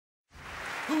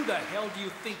Who the hell do you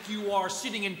think you are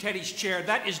sitting in Teddy's chair?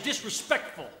 That is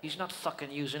disrespectful. He's not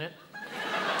fucking using it.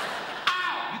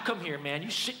 Ow! You come here, man. You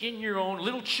sit in your own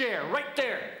little chair right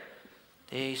there.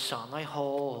 They saw my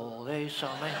hole. They saw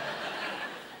my...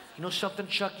 You know something,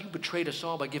 Chuck? You betrayed us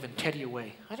all by giving Teddy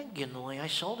away. I didn't give him away. I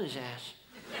sold his ass.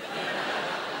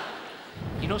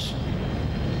 You know... Oh,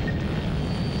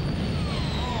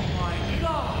 my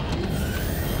God.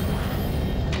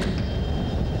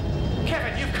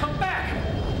 Kevin, you've come back.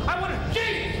 I want to...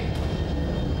 Jeez!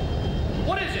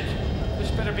 What is it? This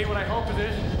better be what I hope it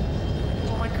is.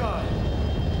 Oh, my God.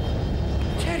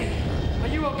 Teddy, are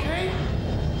you okay?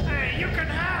 Hey, you can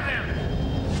have him.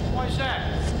 Why's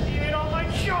that? He ate all my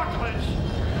chocolates.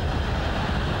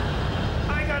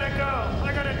 I gotta go.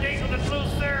 I got a date with the Blue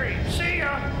Theory. See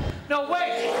ya. No,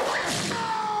 wait.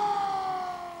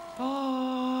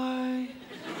 Bye.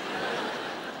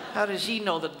 How does he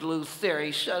know the Blue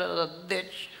Theory? Son of a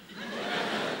bitch.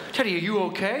 Teddy, are you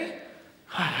okay?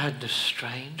 I had the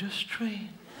strangest dream.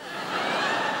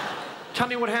 Tell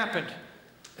me what happened.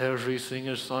 Everything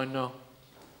as I know.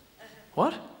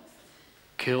 What?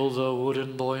 Kill the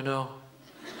wooden boy now.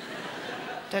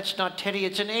 That's not Teddy,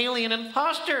 it's an alien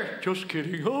imposter. Just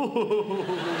kidding. Oh,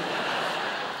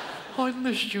 I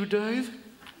missed you, Dave.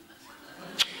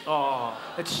 Oh,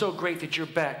 it's so great that you're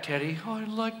back, Teddy. I'd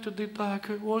like to be back.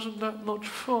 It wasn't that much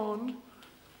fun.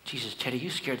 Jesus, Teddy,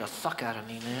 you scared the fuck out of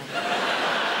me, man.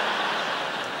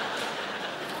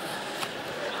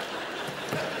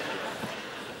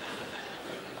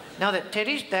 Now that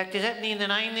Teddy's back, does that mean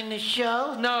that I'm in the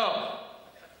show? No.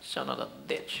 Son of a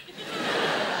bitch.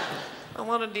 I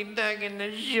want to be back in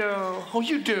the show. Oh,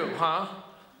 you do, huh?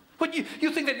 What, you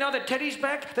think that now that Teddy's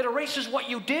back, that erases what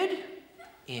you did?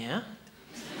 Yeah.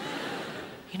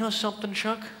 You know something,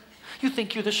 Chuck? You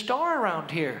think you're the star around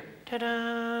here.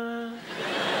 Ta-da!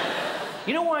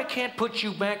 You know why I can't put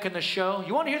you back in the show?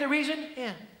 You want to hear the reason?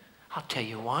 Yeah. I'll tell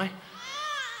you why.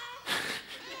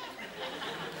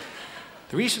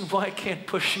 The reason why I can't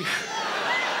push you...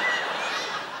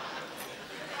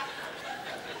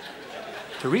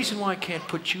 The reason why I can't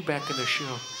put you back in the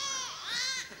show...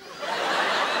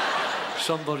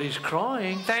 Somebody's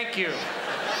crying. Thank you.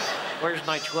 Where's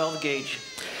my 12 gauge?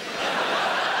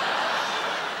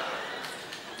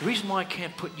 The reason why I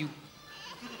can't put you...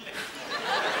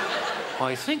 Oh,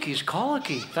 I think he's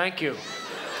colicky. Thank you.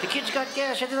 The kid's got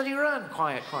gas. Had to let you run.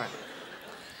 Quiet, quiet.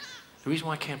 The reason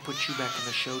why I can't put you back in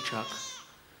the show, Chuck...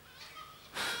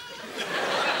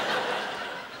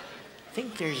 I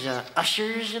think there's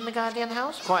ushers in the goddamn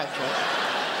house. Quiet, Chuck.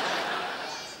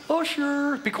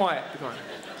 Usher. Be quiet. Be quiet.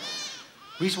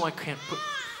 Reason why I can't put...